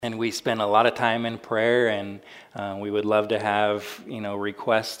And we spend a lot of time in prayer, and we would love to have,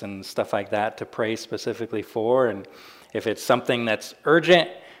 requests and stuff like that to pray specifically for. And if it's something that's urgent,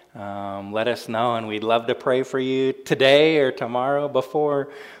 let us know, and we'd love to pray for you today or tomorrow before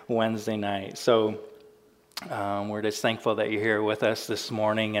Wednesday night. So we're just thankful that you're here with us this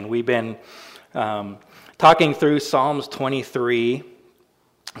morning. And we've been talking through Psalms 23,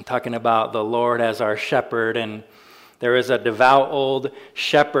 and talking about the Lord as our shepherd. And there was a devout old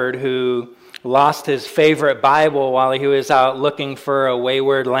shepherd who lost his favorite Bible while he was out looking for a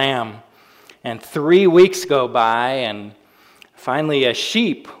wayward lamb. And 3 weeks go by, and finally a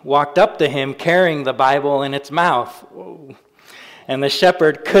sheep walked up to him carrying the Bible in its mouth. Whoa. And the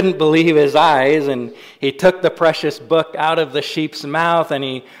shepherd couldn't believe his eyes, and he took the precious book out of the sheep's mouth, and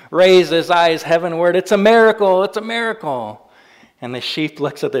he raised his eyes heavenward. "It's a miracle, it's a miracle." And the sheep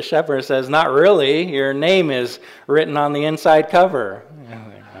looks at the shepherd and says, "Not really. Your name is written on the inside cover."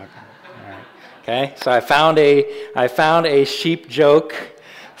 Okay, so I found a sheep joke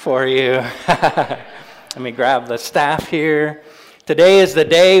for you. Let me grab the staff here. Today is the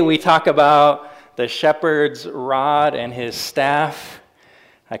day we talk about the shepherd's rod and his staff.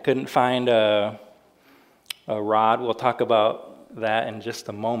 I couldn't find a rod. We'll talk about that in just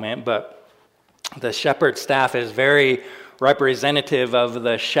a moment. But the shepherd's staff is very representative of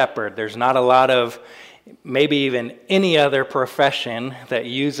the shepherd. There's not a lot of, maybe even any other profession that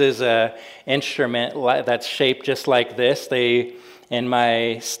uses a instrument that's shaped just like this. In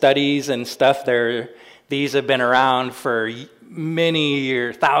my studies and stuff, these have been around for many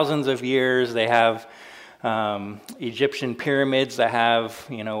years, thousands of years. They have Egyptian pyramids that have,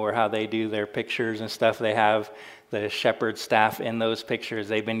 or how they do their pictures and stuff. They have the shepherd's staff in those pictures.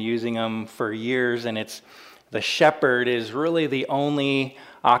 They've been using them for years, and the shepherd is really the only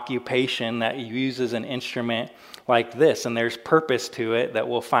occupation that uses an instrument like this, and there's purpose to it that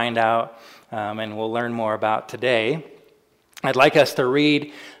we'll find out and we'll learn more about today. I'd like us to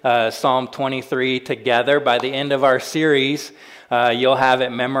read Psalm 23 together. By the end of our series, you'll have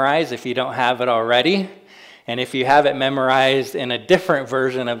it memorized if you don't have it already. And if you have it memorized in a different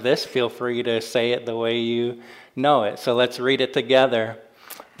version of this, feel free to say it the way you know it. So let's read it together.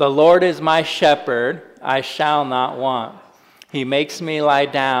 "The Lord is my shepherd, I shall not want. He makes me lie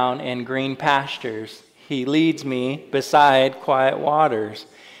down in green pastures. He leads me beside quiet waters.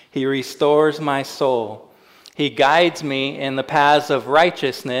 He restores my soul. He guides me in the paths of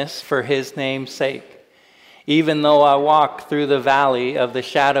righteousness for his name's sake. Even though I walk through the valley of the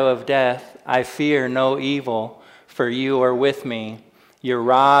shadow of death, I fear no evil, for you are with me. Your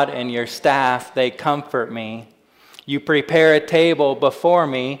rod and your staff, they comfort me. You prepare a table before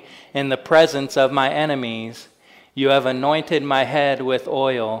me in the presence of my enemies. You have anointed my head with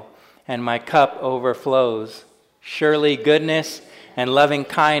oil, and my cup overflows. Surely goodness and loving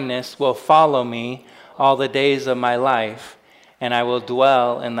kindness will follow me all the days of my life, and I will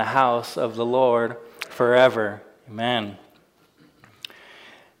dwell in the house of the Lord forever." Amen.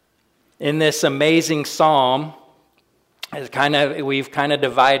 In this amazing psalm, we've kind of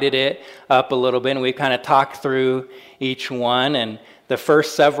divided it up a little bit, and we've kind of talked through each one. And the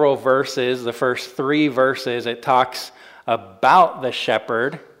first several verses, the first 3 verses, it talks about the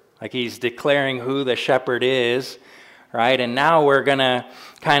shepherd, like he's declaring who the shepherd is, right? And now we're going to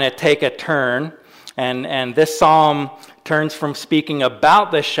kind of take a turn, and this psalm turns from speaking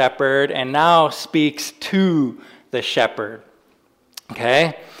about the shepherd and now speaks to the shepherd,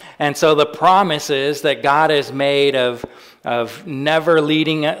 okay? And so the promises that God has made of never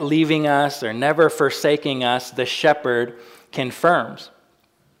leaving us or never forsaking us, the shepherd confirms.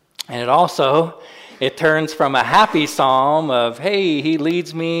 And it turns from a happy psalm of, hey, he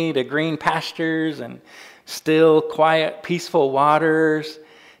leads me to green pastures and still, quiet, peaceful waters,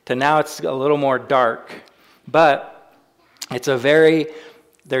 to now it's a little more dark. But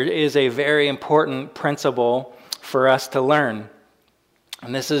there is a very important principle for us to learn.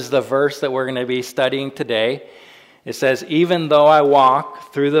 And this is the verse that we're going to be studying today. It says, "Even though I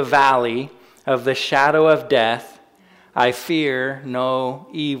walk through the valley of the shadow of death, I fear no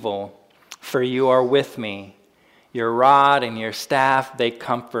evil, for you are with me. Your rod and your staff, they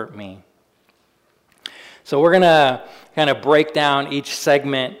comfort me." So we're going to kind of break down each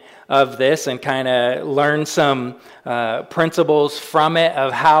segment of this and kind of learn some principles from it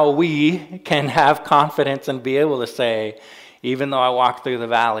of how we can have confidence and be able to say, even though I walk through the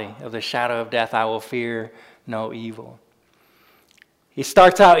valley of the shadow of death, I will fear no evil. He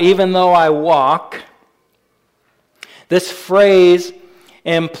starts out, even though I walk. This phrase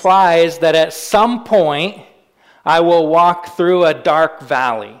implies that at some point I will walk through a dark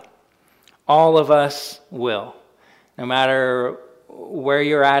valley. All of us will. No matter where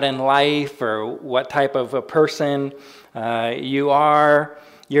you're at in life or what type of a person you are,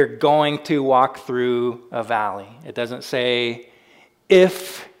 you're going to walk through a valley. It doesn't say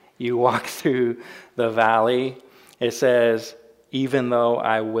if you walk through the valley. It says, even though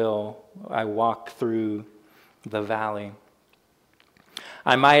I walk through the valley.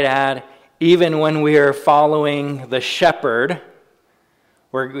 I might add, even when we are following the shepherd,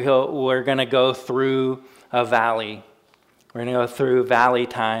 we're going to go through a valley. We're going to go through valley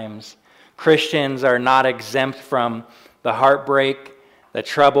times. Christians are not exempt from the heartbreak, the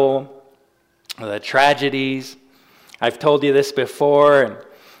trouble, the tragedies. I've told you this before, and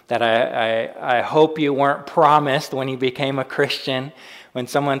that I hope you weren't promised when you became a Christian. When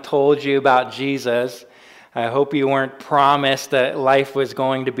someone told you about Jesus, I hope you weren't promised that life was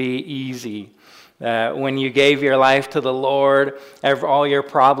going to be easy. When you gave your life to the Lord, all your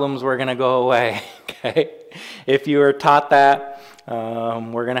problems were going to go away. Okay? If you were taught that,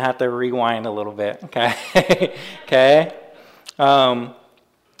 we're going to have to rewind a little bit. Okay? Okay?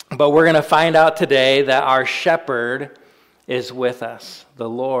 But we're going to find out today that our shepherd is with us. The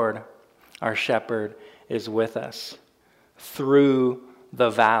Lord, our shepherd, is with us through the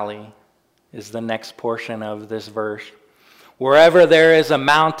valley is the next portion of this verse. Wherever there is a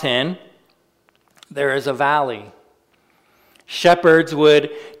mountain, there is a valley. Shepherds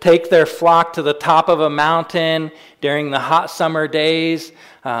would take their flock to the top of a mountain during the hot summer days.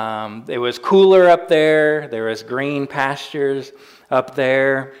 It was cooler up there. There was green pastures up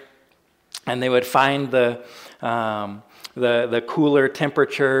there. And they would find the cooler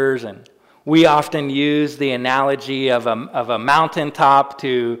temperatures. And we often use the analogy of a mountaintop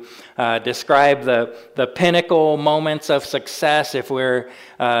to describe the pinnacle moments of success. If we're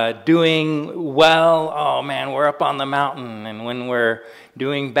doing well, oh man, we're up on the mountain. And when we're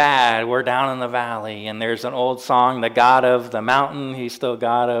doing bad, we're down in the valley. And there's an old song, the God of the mountain, he's still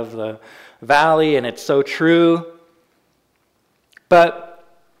God of the valley. And it's so true. But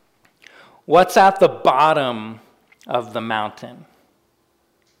what's at the bottom of the mountain?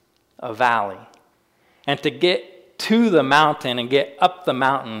 A valley. And to get to the mountain and get up the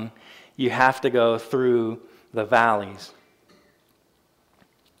mountain, you have to go through the valleys.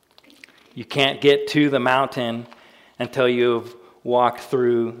 You can't get to the mountain until you've walked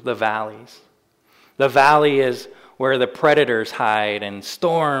through the valleys. The valley is where the predators hide and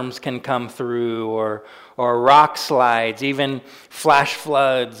storms can come through, or rock slides, even flash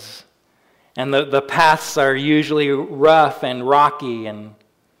floods. And the paths are usually rough and rocky. And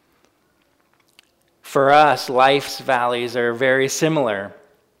for us, life's valleys are very similar.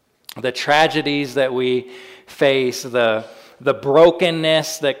 The tragedies that we face, the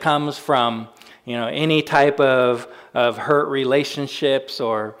brokenness that comes from any type of hurt relationships,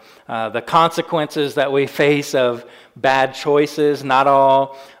 or the consequences that we face of bad choices.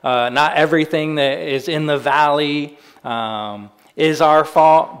 Not everything that is in the valley is our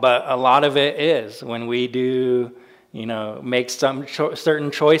fault, but a lot of it is. When we do make some certain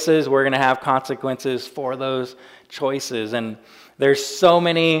choices, we're going to have consequences for those choices. And there's so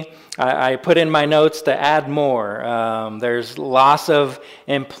many, I put in my notes to add more. There's loss of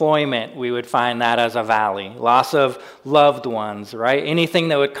employment, we would find that as a valley. Loss of loved ones, right? Anything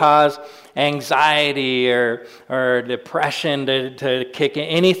that would cause anxiety or depression to kick in.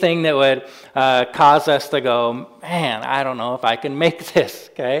 Anything that would cause us to go, man, I don't know if I can make this,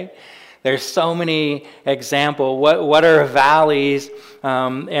 okay? There's so many examples. What are valleys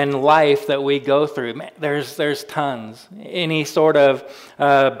in life that we go through? Man, there's tons. Any sort of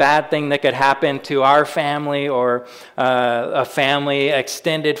bad thing that could happen to our family, or a family,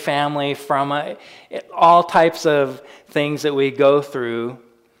 extended family, from all types of things that we go through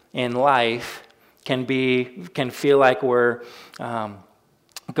in life can feel like we're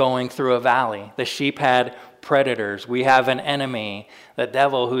going through a valley. The sheep had predators. We have an enemy, the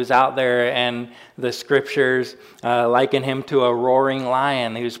devil, who's out there, and the scriptures liken him to a roaring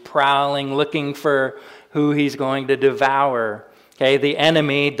lion who's prowling, looking for who he's going to devour. Okay, the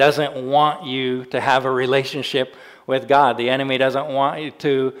enemy doesn't want you to have a relationship with God. The enemy doesn't want you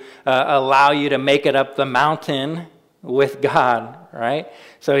to allow you to make it up the mountain with God, right?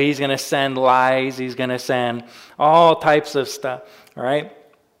 So he's going to send lies. He's going to send all types of stuff, right?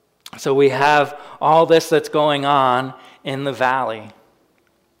 So we have all this that's going on in the valley.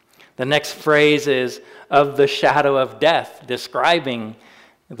 The next phrase is of the shadow of death, describing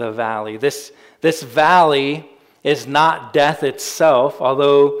the valley. This valley is not death itself,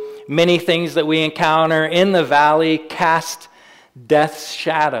 although many things that we encounter in the valley cast death's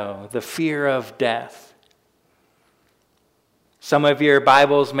shadow, the fear of death. Some of your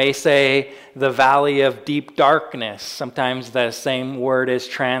Bibles may say the valley of deep darkness. Sometimes the same word is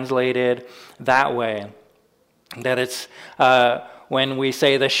translated that way. That it's when we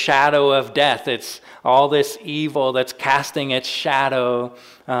say the shadow of death, it's all this evil that's casting its shadow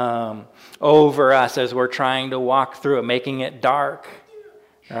over us as we're trying to walk through it, making it dark,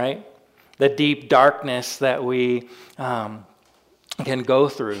 right? The deep darkness that we can go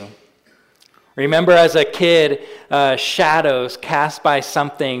through. Remember as a kid, shadows cast by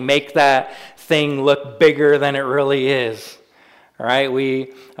something make that thing look bigger than it really is. All right,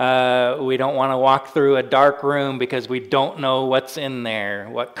 we don't want to walk through a dark room because we don't know what's in there,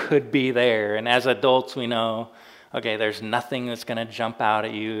 what could be there. And as adults, we know, okay, there's nothing that's going to jump out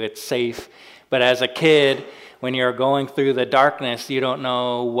at you. It's safe. But as a kid, when you're going through the darkness, you don't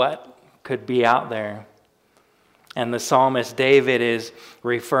know what could be out there. And the psalmist David is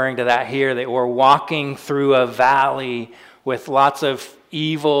referring to that here, that we're walking through a valley with lots of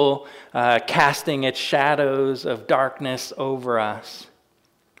evil casting its shadows of darkness over us.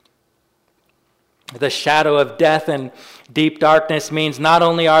 The shadow of death and deep darkness means not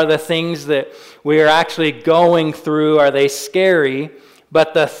only are the things that we are actually going through, are they scary,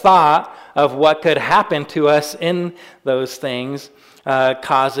 but the thought of what could happen to us in those things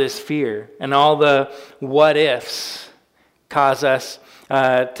causes fear. And all the what ifs cause us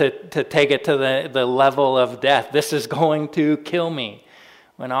to take it to the level of death. This is going to kill me.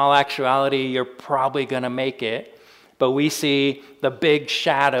 When in all actuality, you're probably going to make it. But we see the big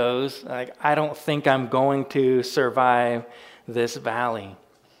shadows, like, I don't think I'm going to survive this valley.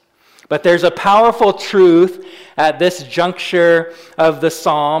 But there's a powerful truth at this juncture of the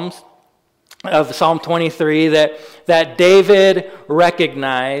Psalms, of Psalm 23, that David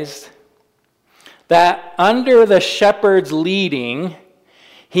recognized, that under the shepherd's leading,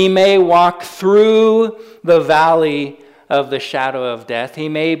 he may walk through the valley of the shadow of death. He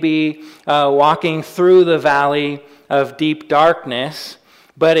may be walking through the valley of deep darkness,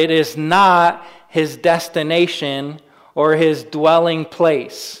 but it is not his destination or his dwelling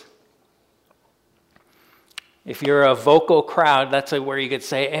place. If you're a vocal crowd, that's where you could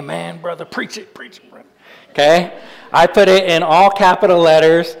say, amen, brother, preach it, brother. Okay? I put it in all capital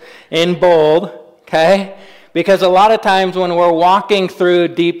letters, in bold, okay? Because a lot of times when we're walking through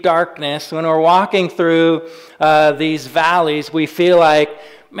deep darkness, when we're walking through these valleys, we feel like,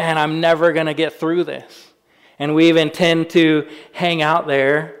 man, I'm never going to get through this. And we even tend to hang out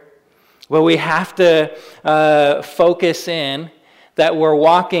there. But we have to focus in that we're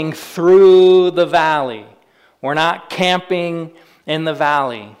walking through the valley. We're not camping in the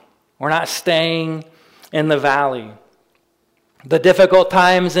valley. We're not staying in the valley. The difficult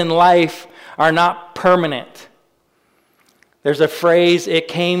times in life are not permanent. There's a phrase, it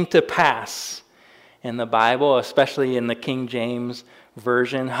came to pass, in the Bible, especially in the King James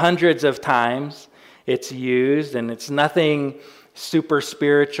Version. Hundreds of times it's used, and it's nothing super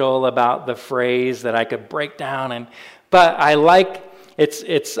spiritual about the phrase that I could break down. But I like, it's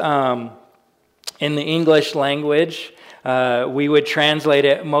in the English language, we would translate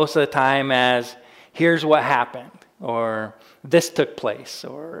it most of the time as, here's what happened, or this took place,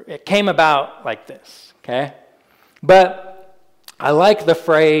 or it came about like this, okay? But I like the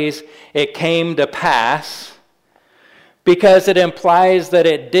phrase, it came to pass, because it implies that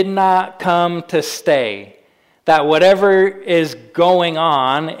it did not come to stay. That whatever is going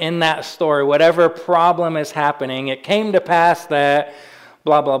on in that story, whatever problem is happening, it came to pass that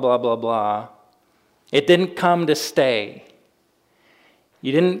blah, blah, blah, blah, blah. It didn't come to stay.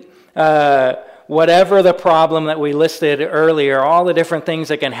 You didn't, whatever the problem that we listed earlier, all the different things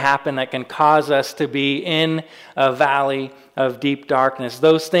that can happen that can cause us to be in a valley of deep darkness,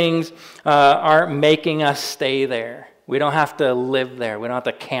 those things aren't making us stay there. We don't have to live there. We don't have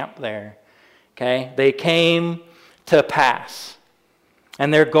to camp there. Okay? They came to pass.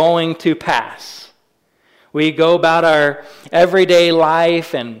 And they're going to pass. We go about our everyday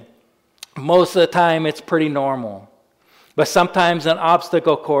life, and most of the time it's pretty normal. But sometimes an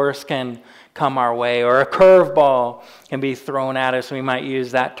obstacle course can come our way, or a curveball can be thrown at us. We might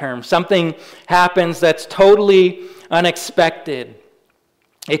use that term. Something happens that's totally unexpected.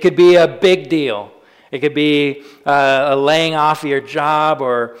 It could be a big deal. It could be a laying off of your job,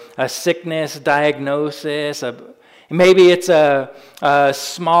 or a sickness diagnosis. Maybe it's a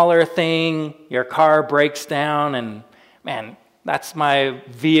smaller thing. Your car breaks down, and man, that's my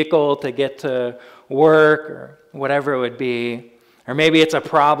vehicle to get to work, or whatever it would be. Or maybe it's a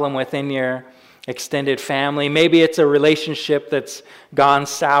problem within your extended family. Maybe it's a relationship that's gone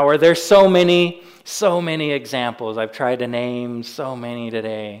sour. There's so many examples. I've tried to name so many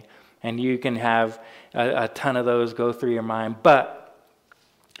today. And you can have a ton of those go through your mind. But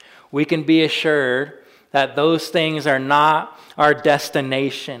we can be assured that those things are not our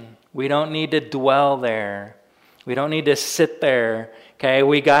destination. We don't need to dwell there. We don't need to sit there, okay?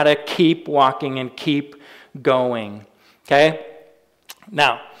 We got to keep walking and keep going, okay?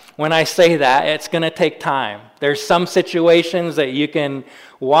 Now, when I say that, it's going to take time. There's some situations that you can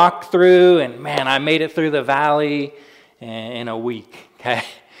walk through, and man, I made it through the valley in a week, okay?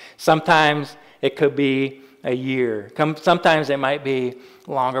 Sometimes it could be a year. Sometimes it might be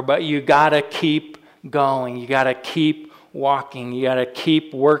longer, but you got to keep going. You got to keep walking. You got to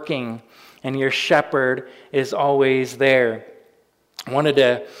keep working, and your shepherd is always there. I wanted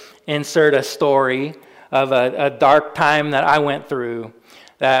to insert a story of a dark time that I went through.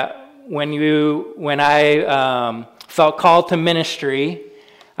 That when I felt called to ministry,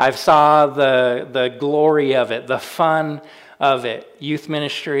 I saw the glory of it, the fun of it. Youth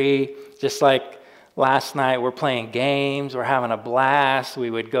ministry, just like last night, we're playing games, we're having a blast. We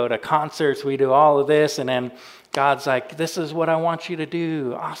would go to concerts, we do all of this, and then God's like, this is what I want you to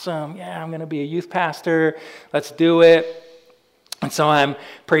do. Awesome. Yeah, I'm going to be a youth pastor. Let's do it. And so I'm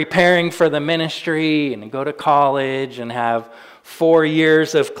preparing for the ministry and go to college and have 4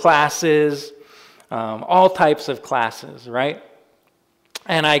 years of classes, all types of classes, right?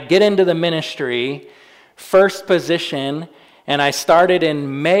 And I get into the ministry, first position, and I started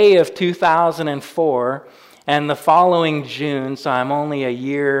in May of 2004, and the following June, so I'm only a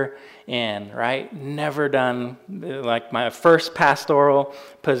year in, right? Never done, like my first pastoral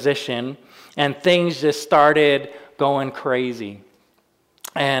position, and things just started going crazy.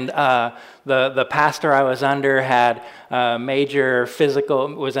 And the pastor I was under had major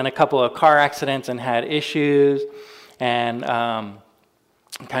physical, was in a couple of car accidents and had issues, and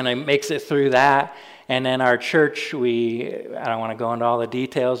kind of makes it through that. And then our church, I don't want to go into all the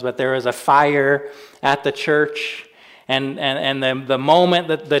details, but there was a fire at the church. And the moment,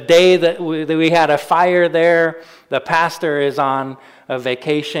 the day that we had a fire there, the pastor is on a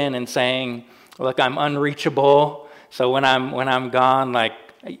vacation and saying, look, I'm unreachable. So when I'm gone, like,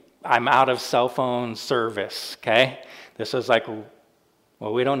 I'm out of cell phone service, okay? This was like,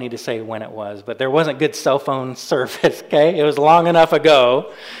 well, we don't need to say when it was, but there wasn't good cell phone service, okay? It was long enough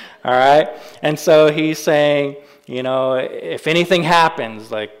ago, all right? And so he's saying, you know, if anything happens,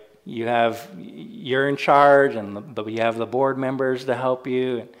 like, you're in charge, and you have the board members to help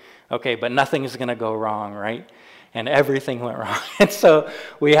you. Okay, but nothing's going to go wrong, right? And everything went wrong. And so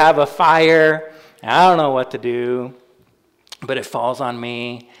we have a fire, and I don't know what to do, but it falls on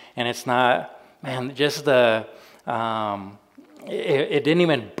me, and it's not, man, just it didn't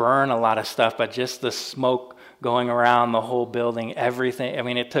even burn a lot of stuff, but just the smoke going around the whole building, everything. I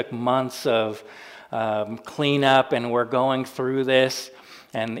mean, it took months of cleanup, and we're going through this,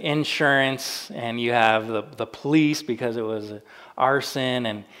 and insurance, and you have the police because it was arson,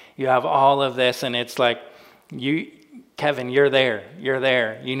 and you have all of this, and it's like, Kevin, you're there.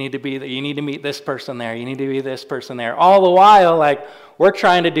 You need to meet this person there. You need to be this person there. All the while, like, we're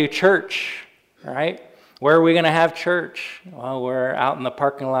trying to do church, right? Where are we going to have church? Well, we're out in the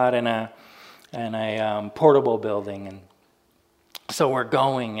parking lot in a portable building, and so we're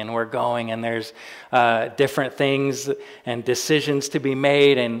going, and there's different things and decisions to be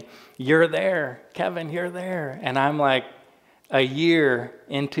made, and you're there, Kevin, you're there. And I'm like, a year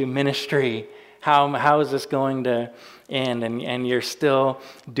into ministry, how is this going to end? And you're still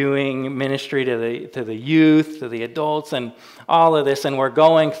doing ministry to the youth, to the adults, and all of this, and we're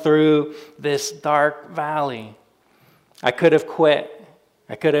going through this dark valley. I could have quit.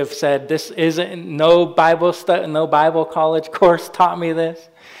 I could have said, this isn't, no Bible college course taught me this.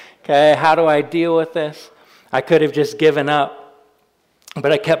 Okay, how do I deal with this? I could have just given up,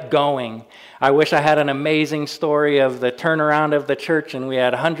 but I kept going. I wish I had an amazing story of the turnaround of the church, and we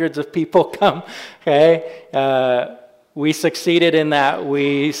had hundreds of people come. Okay, we succeeded in that.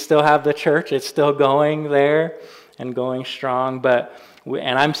 We still have the church; it's still going there and going strong.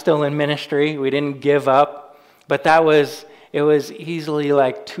 And I'm still in ministry. We didn't give up, but it was easily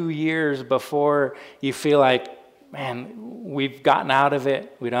like 2 years before you feel like, man, we've gotten out of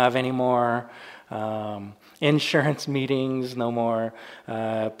it. We don't have any more insurance meetings, no more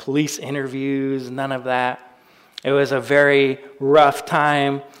police interviews, none of that. It was a very rough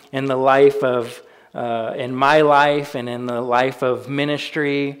time in the life of, in my life and in the life of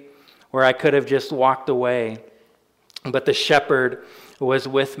ministry, where I could have just walked away. But the shepherd was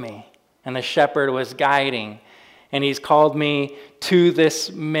with me, and the shepherd was guiding. And he's called me to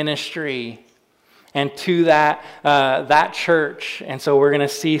this ministry. and to that church. And so we're going to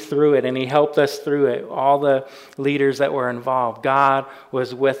see through it, and he helped us through it. All the leaders that were involved, God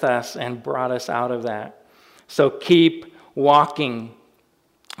was with us and brought us out of that. So keep walking,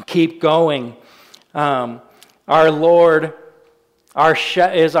 keep going. Our Lord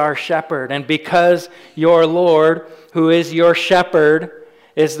is our shepherd, and because your Lord, who is your shepherd,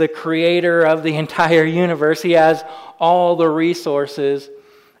 is the creator of the entire universe, he has all the resources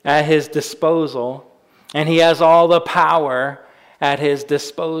at his disposal, and he has all the power at his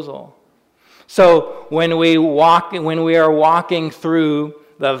disposal. So when we are walking through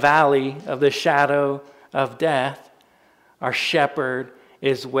the valley of the shadow of death, our shepherd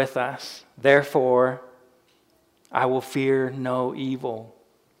is with us. Therefore, I will fear no evil.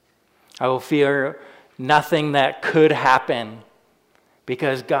 I will fear nothing that could happen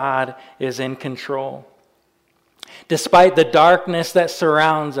because God is in control. Despite the darkness that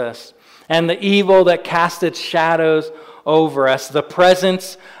surrounds us and the evil that casts its shadows over us, the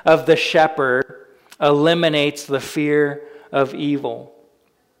presence of the shepherd eliminates the fear of evil.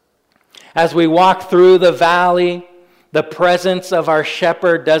 As we walk through the valley, the presence of our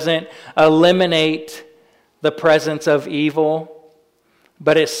shepherd doesn't eliminate the presence of evil,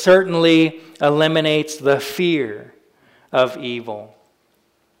 but it certainly eliminates the fear of evil.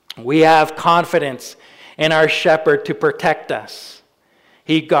 We have confidence in our shepherd to protect us.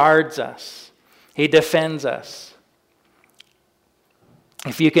 He guards us. He defends us.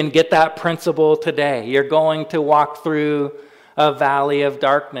 If you can get that principle today, you're going to walk through a valley of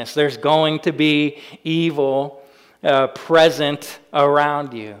darkness. There's going to be evil present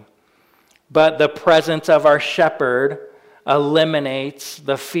around you. But the presence of our shepherd eliminates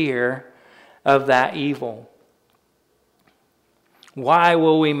the fear of that evil. Why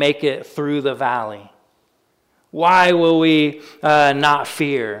will we make it through the valley? Why will we not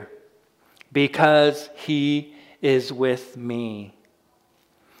fear? Because he is with me.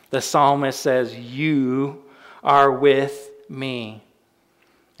 The psalmist says, you are with me.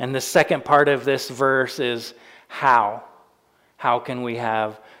 And the second part of this verse is how. How can we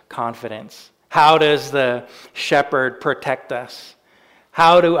have confidence? How does the shepherd protect us?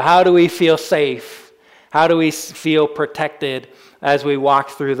 How do we feel safe? How do we feel protected as we walk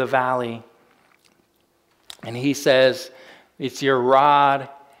through the valley? And he says, it's your rod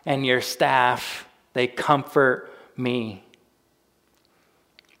and your staff. They comfort me.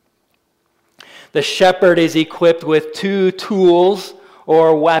 The shepherd is equipped with two tools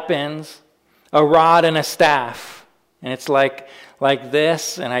or weapons, a rod and a staff. And it's like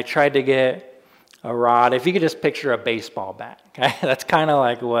this, and I tried to get a rod. If you could just picture a baseball bat, okay? That's kind of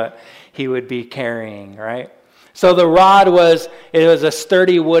like what he would be carrying, right? So the rod was a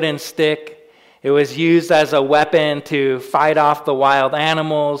sturdy wooden stick. It was used as a weapon to fight off the wild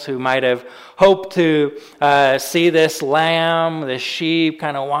animals who might have hoped to see this lamb, this sheep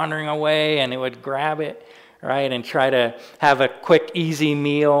kind of wandering away, and it would grab it, right, and try to have a quick, easy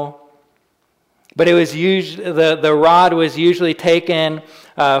meal. But it was the rod was usually taken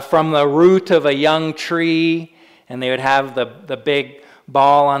from the root of a young tree, and they would have the big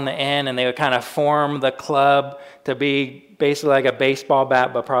ball on the end, and they would kind of form the club to be basically like a baseball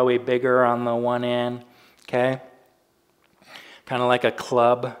bat, but probably bigger on the one end, okay? Kind of like a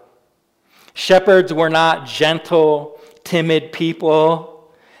club. Shepherds were not gentle, timid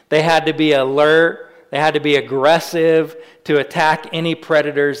people. They had to be alert. They had to be aggressive to attack any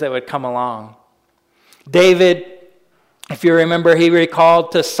predators that would come along. David, if you remember, he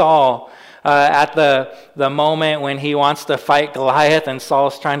recalled to Saul at the moment when he wants to fight Goliath and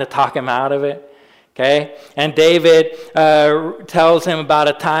Saul's trying to talk him out of it. Okay? And David tells him about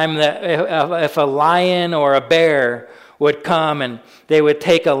a time that if a lion or a bear would come and they would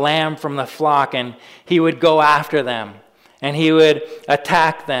take a lamb from the flock, and he would go after them and he would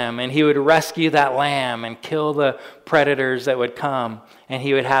attack them and he would rescue that lamb and kill the predators that would come, and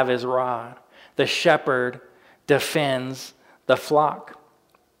he would have his rod. The shepherd defends the flock.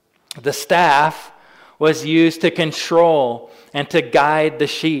 The staff was used to control and to guide the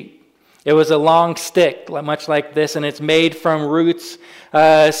sheep. It was a long stick, much like this, and it's made from roots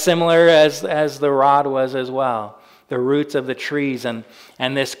similar as the rod was as well. The roots of the trees, and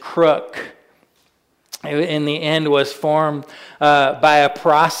this crook, in the end, was formed by a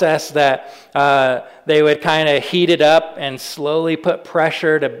process that they would kind of heat it up and slowly put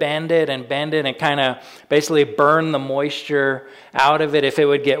pressure to bend it and kind of basically burn the moisture out of it. If it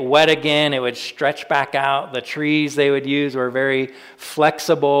would get wet again, it would stretch back out. The trees they would use were very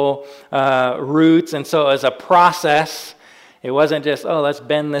flexible roots, and so as a process, it wasn't just, oh, let's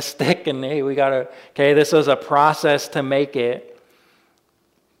bend this stick and hey, we got to, okay, this was a process to make it.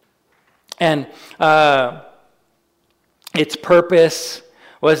 And its purpose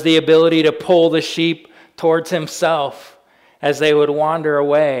was the ability to pull the sheep towards himself as they would wander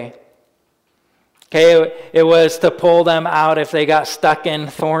away. Okay, it was to pull them out if they got stuck in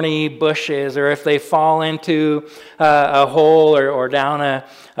thorny bushes, or if they fall into a hole or down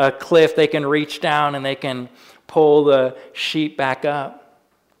a cliff, they can reach down and they can pull the sheep back up.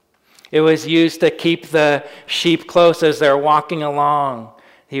 It was used to keep the sheep close as they're walking along.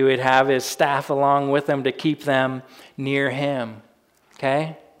 He would have his staff along with him to keep them near him.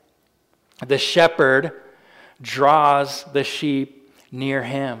 Okay? The shepherd draws the sheep near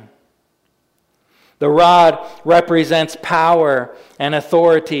him. The rod represents power and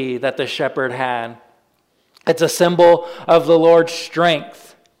authority that the shepherd had. It's a symbol of the Lord's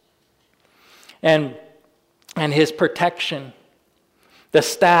strength and his protection. The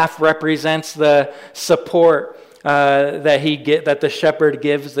staff represents the support that the shepherd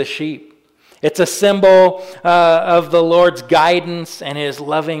gives the sheep. It's a symbol of the Lord's guidance and his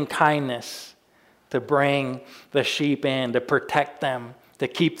loving kindness to bring the sheep in, to protect them, to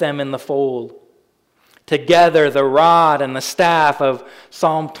keep them in the fold. Together, the rod and the staff of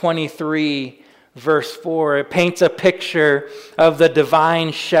Psalm 23, verse 4, it paints a picture of the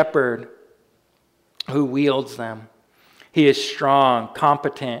divine shepherd who wields them. He is strong,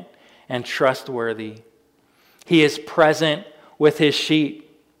 competent, and trustworthy. He is present with his sheep.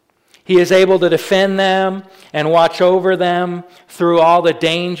 He is able to defend them and watch over them through all the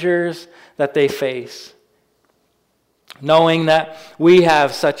dangers that they face. Knowing that we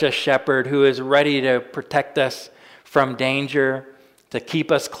have such a shepherd who is ready to protect us from danger, to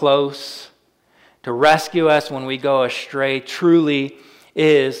keep us close, to rescue us when we go astray, truly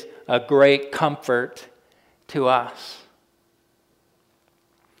is a great comfort to us.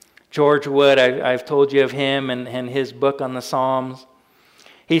 George Wood, I've told you of him and his book on the Psalms.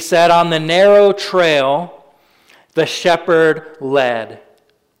 He said, "On the narrow trail, the shepherd led.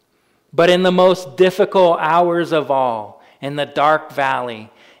 But in the most difficult hours of all, in the dark valley,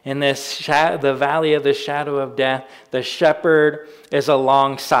 in the valley of the shadow of death, the shepherd is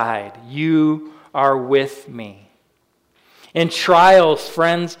alongside. You are with me." In trials,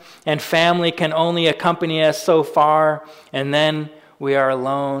 friends and family can only accompany us so far, and then we are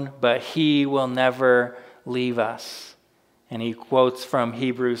alone, but he will never leave us. And he quotes from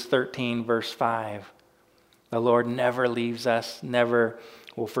Hebrews 13, verse 5. The Lord never leaves us, never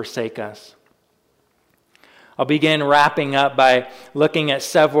will forsake us. I'll begin wrapping up by looking at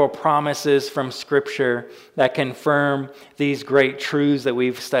several promises from Scripture that confirm these great truths that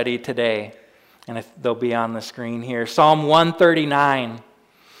we've studied today. And they'll be on the screen here. Psalm 139,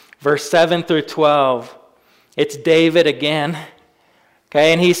 verse 7 through 12. It's David again.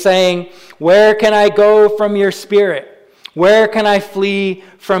 Okay, and he's saying, "Where can I go from your spirit? Where can I flee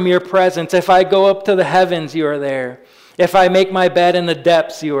from your presence? If I go up to the heavens, you are there. If I make my bed in the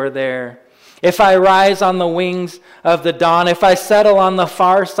depths, you are there. If I rise on the wings of the dawn, if I settle on the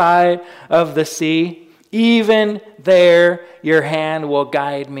far side of the sea, even there your hand will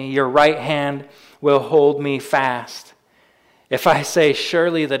guide me, your right hand will hold me fast. If I say,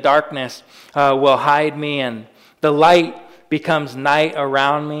 surely the darkness will hide me, and the light becomes night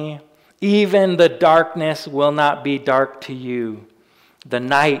around me, even the darkness will not be dark to you. The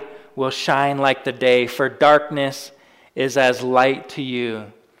night will shine like the day, for darkness is as light to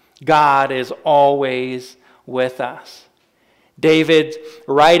you." God is always with us. David's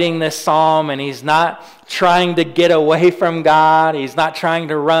writing this psalm, and he's not trying to get away from God. He's not trying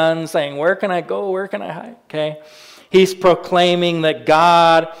to run, saying, "Where can I go? Where can I hide?" Okay? He's proclaiming that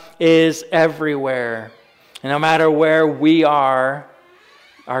God is everywhere. And no matter where we are,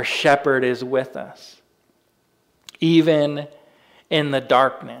 our shepherd is with us. Even in the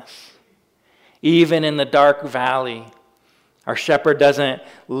darkness, even in the dark valley, our shepherd doesn't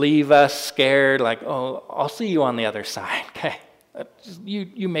leave us scared like, "Oh, I'll see you on the other side." Okay,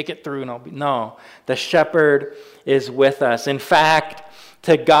 you make it through and I'll be... No, the shepherd is with us. In fact,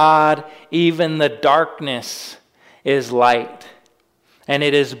 to God, even the darkness is light, and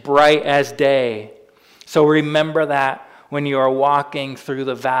it is bright as day. So remember that when you are walking through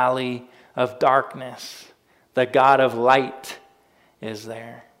the valley of darkness, the God of light is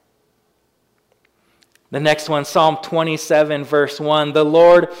there. The next one, Psalm 27, verse 1. "The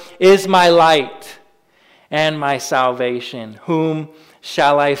Lord is my light and my salvation. Whom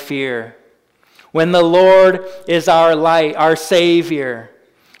shall I fear?" When the Lord is our light, our Savior,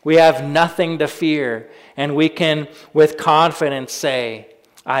 we have nothing to fear, and we can with confidence say,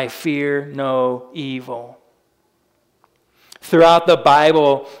 "I fear no evil." Throughout the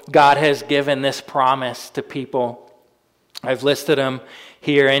Bible, God has given this promise to people. I've listed them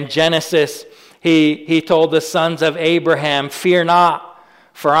here. In Genesis, he told the sons of Abraham, "Fear not,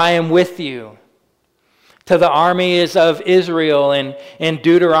 for I am with you." To the armies of Israel in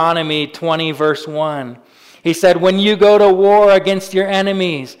Deuteronomy 20, verse 1, he said, "When you go to war against your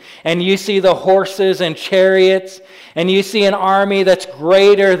enemies and you see the horses and chariots and you see an army that's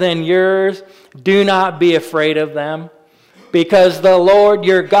greater than yours, do not be afraid of them, because the Lord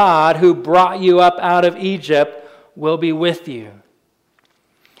your God who brought you up out of Egypt will be with you."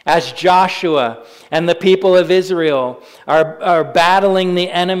 As Joshua and the people of Israel are battling the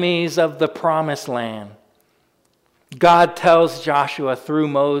enemies of the promised land, God tells Joshua through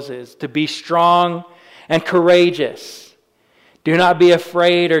Moses to be strong and courageous. Do not be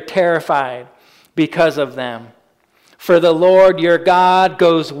afraid or terrified because of them. For the Lord your God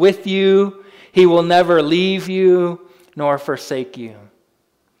goes with you. He will never leave you nor forsake you.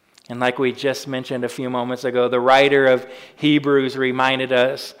 And like we just mentioned a few moments ago, the writer of Hebrews reminded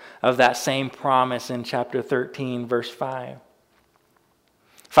us of that same promise in chapter 13, verse 5.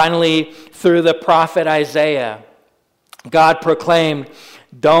 Finally, through the prophet Isaiah, God proclaimed,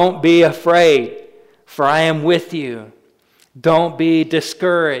 "Don't be afraid, for I am with you. Don't be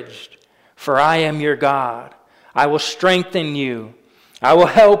discouraged, for I am your God. I will strengthen you. I will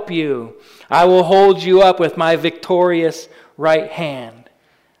help you. I will hold you up with my victorious right hand."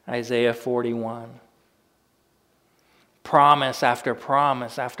 Isaiah 41. Promise after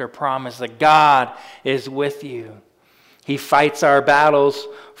promise after promise that God is with you. He fights our battles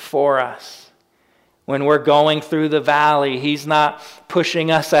for us. When we're going through the valley, He's not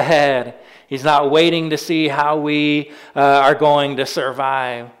pushing us ahead. He's not waiting to see how we are going to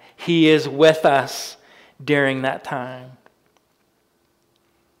survive. He is with us during that time.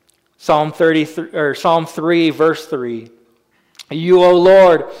 Psalm 3, verse 3. "You, O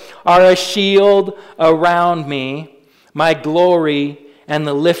Lord, are a shield around me, my glory and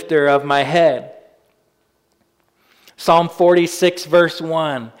the lifter of my head." Psalm 46, verse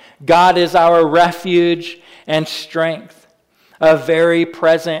 1. "God is our refuge and strength, a very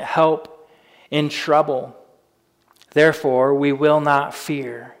present help in trouble. Therefore, we will not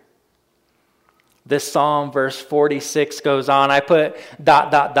fear." This Psalm, verse 46, goes on. I put ...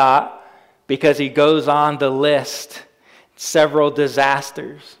 because he goes on the list. Several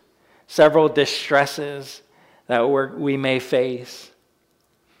disasters, several distresses that we may face.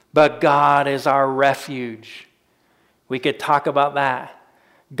 But God is our refuge. We could talk about that.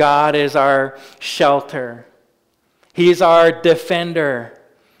 God is our shelter. He's our defender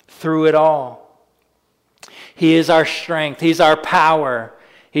through it all. He is our strength. He's our power.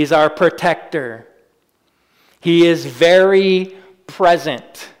 He's our protector. He is very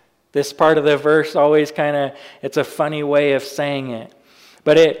present. This part of the verse always it's a funny way of saying it.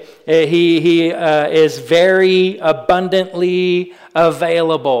 But he is very abundantly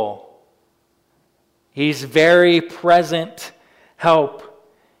available. He's very present help.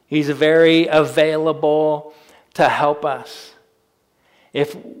 He's very available to help us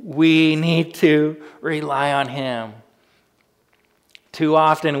if we need to rely on Him. Too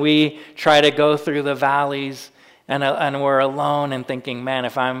often we try to go through the valleys and we're alone and thinking, man,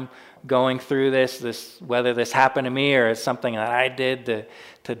 if I'm going through this, whether this happened to me or it's something that I did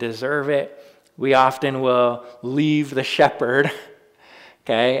to deserve it, we often will leave the shepherd,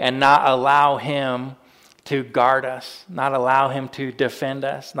 okay, and not allow Him to guard us, not allow Him to defend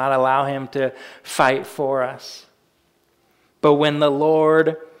us, not allow Him to fight for us. But when the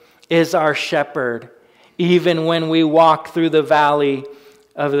Lord is our shepherd, even when we walk through the valley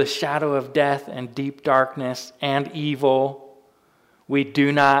of the shadow of death and deep darkness and evil, we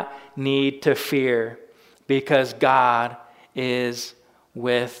do not need to fear because God is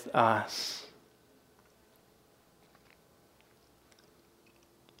with us.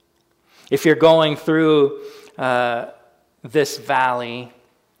 If you're going through this valley,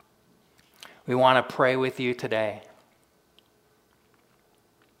 we want to pray with you today.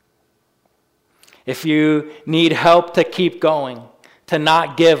 If you need help to keep going, to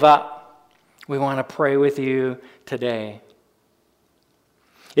not give up, we want to pray with you today.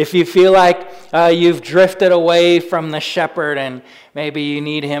 If you feel like you've drifted away from the shepherd and maybe you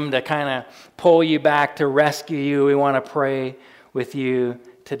need Him to kind of pull you back, to rescue you, we want to pray with you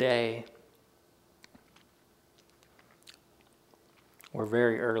today. We're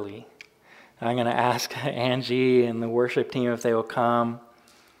very early. I'm going to ask Angie and the worship team if they will come.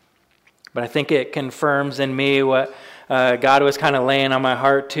 But I think it confirms in me what God was kind of laying on my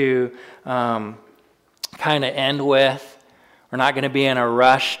heart to kind of end with. We're not going to be in a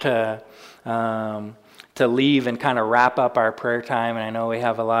rush to leave and kind of wrap up our prayer time. And I know we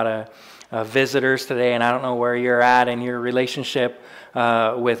have a lot visitors today, and I don't know where you're at in your relationship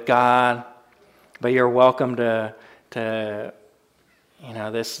with God, but you're welcome to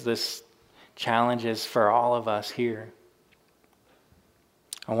this challenge is for all of us here.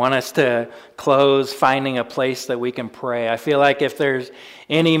 I want us to close finding a place that we can pray. I feel like if there's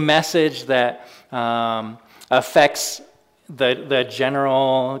any message that affects the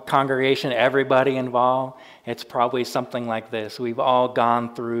general congregation, everybody involved, it's probably something like this. We've all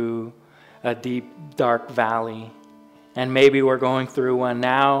gone through a deep, dark valley, and maybe we're going through one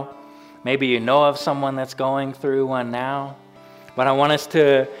now. Maybe you know of someone that's going through one now. But I want us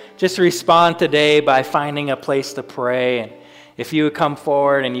to just respond today by finding a place to pray. And if you would come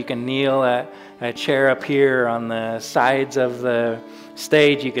forward and you can kneel at a chair up here on the sides of the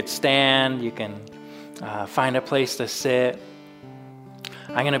stage, you could stand, you can find a place to sit.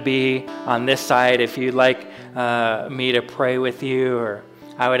 I'm going to be on this side if you'd like me to pray with you, or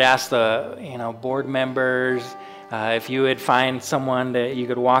I would ask the board members if you would find someone that you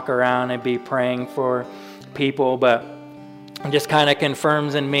could walk around and be praying for people. But it just kind of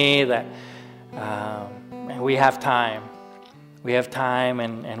confirms in me that we have time. We have time,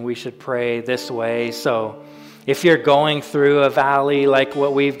 and we should pray this way. So if you're going through a valley like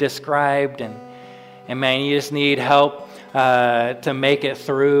what we've described, and man, you just need help to make it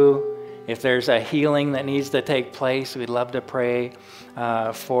through, if there's a healing that needs to take place, we'd love to pray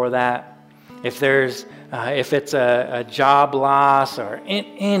for that. If it's a job loss or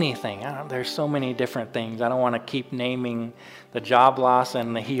anything, there's so many different things. I don't want to keep naming the job loss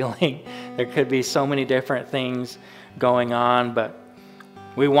and the healing. There could be so many different things going on, but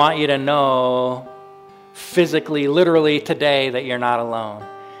we want you to know physically, literally today, that you're not alone.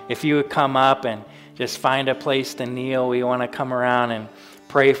 If you would come up and just find a place to kneel, we want to come around and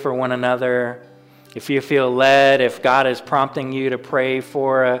pray for one another. If you feel led, if God is prompting you to pray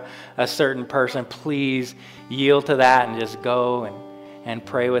for a certain person, please yield to that and just go and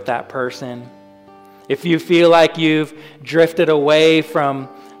pray with that person. If you feel like you've drifted away from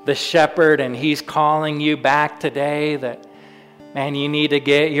the shepherd and he's calling you back today, that, man, you need to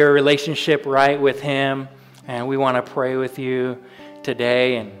get your relationship right with him, and we want to pray with you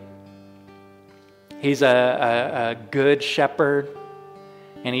today. And he's a good shepherd,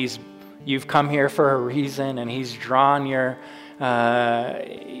 and you've come here for a reason, and he's drawn your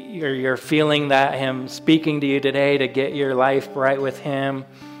feeling that him speaking to you today to get your life right with him.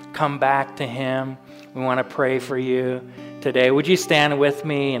 Come back to him. We want to pray for you today. Would you stand with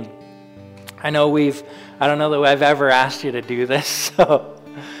me? And I don't know that I've ever asked you to do this, so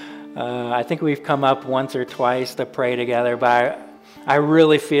I think we've come up once or twice to pray together, but I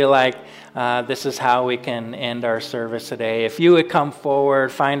really feel like this is how we can end our service today. If you would come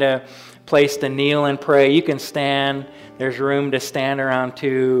forward, find a place to kneel and pray. You can stand. There's room to stand around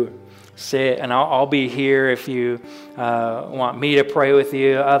too. Sit, and I'll be here if you want me to pray with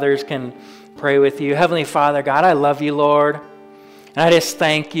you. Others can pray with you. Heavenly Father, God, I love you, Lord. And I just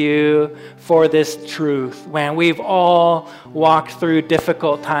thank you for this truth. Man, we've all walked through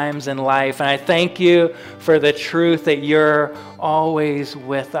difficult times in life, and I thank you for the truth that you're always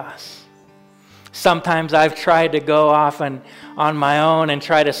with us. Sometimes I've tried to go off on my own and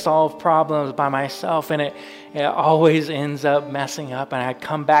try to solve problems by myself, and it always ends up messing up, and I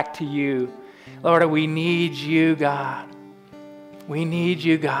come back to you. Lord, we need you, God. We need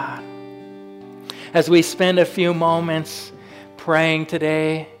you, God. As we spend a few moments praying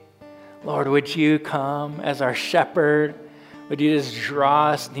today, Lord, would you come as our shepherd? Would you just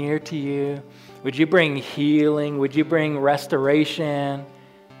draw us near to you? Would you bring healing? Would you bring restoration?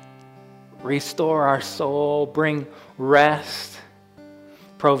 Restore our soul, bring rest,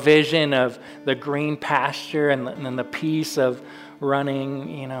 provision of the green pasture and the peace of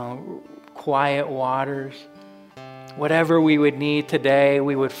running, quiet waters. Whatever we would need today,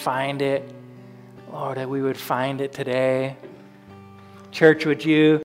 we would find it. Lord, that we would find it today. Church, would you